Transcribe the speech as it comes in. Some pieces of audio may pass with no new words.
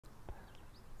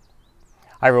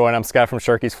Hi everyone, I'm Scott from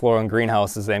Sharky's Floral and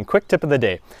Greenhouses, and quick tip of the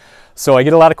day. So I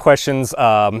get a lot of questions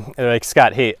like,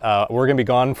 Scott, hey, we're going to be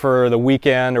gone for the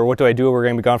weekend, or what do I do? We're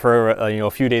going to be gone for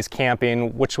a few days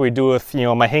camping. What should we do with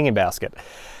my hanging basket?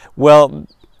 Well,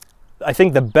 I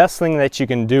think the best thing that you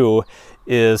can do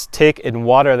is take and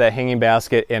water that hanging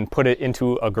basket and put it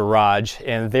into a garage,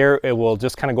 and there it will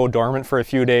just kind of go dormant for a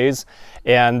few days.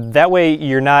 And that way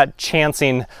you're not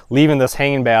chancing leaving this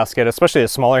hanging basket, especially a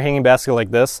smaller hanging basket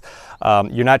like this.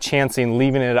 You're not chancing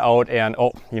leaving it out and,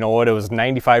 oh, you know what, it was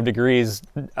 95 degrees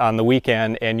on the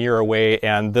weekend and you're away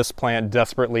and this plant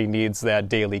desperately needs that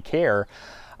daily care.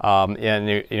 And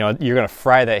you're going to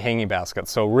fry that hanging basket.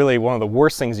 So really one of the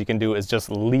worst things you can do is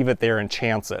just leave it there and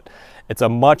chance it. It's a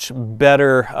much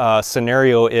better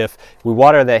scenario if we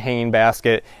water that hanging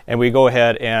basket and we go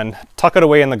ahead and tuck it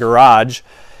away in the garage,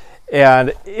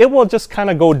 and it will just kind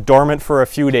of go dormant for a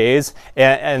few days.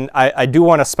 And I do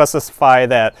want to specify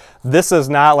that this is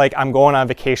not like I'm going on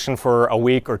vacation for a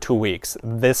week or 2 weeks.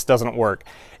 This doesn't work.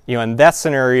 In that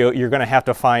scenario, you're going to have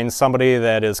to find somebody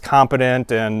that is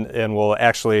competent and will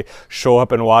actually show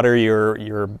up and water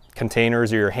your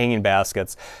containers or your hanging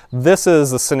baskets. This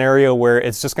is a scenario where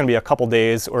it's just going to be a couple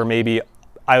days, or maybe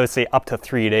I would say up to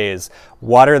 3 days.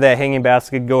 Water that hanging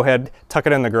basket, go ahead, tuck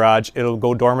it in the garage. It'll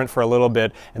go dormant for a little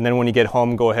bit, and then when you get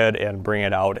home, go ahead and bring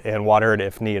it out and water it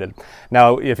if needed.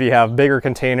 Now, if you have bigger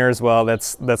containers, well,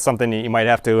 that's something you might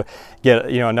have to get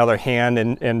another hand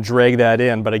and drag that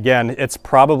in. But again, it's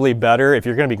probably better if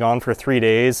you're going to be gone for 3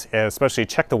 days, and especially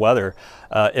check the weather.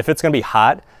 If it's going to be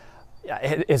hot,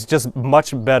 it's just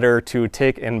much better to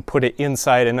take and put it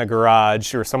inside in a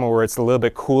garage or somewhere where it's a little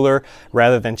bit cooler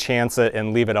rather than chance it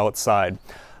and leave it outside.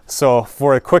 So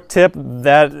for a quick tip,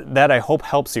 that I hope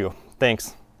helps you.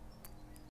 Thanks.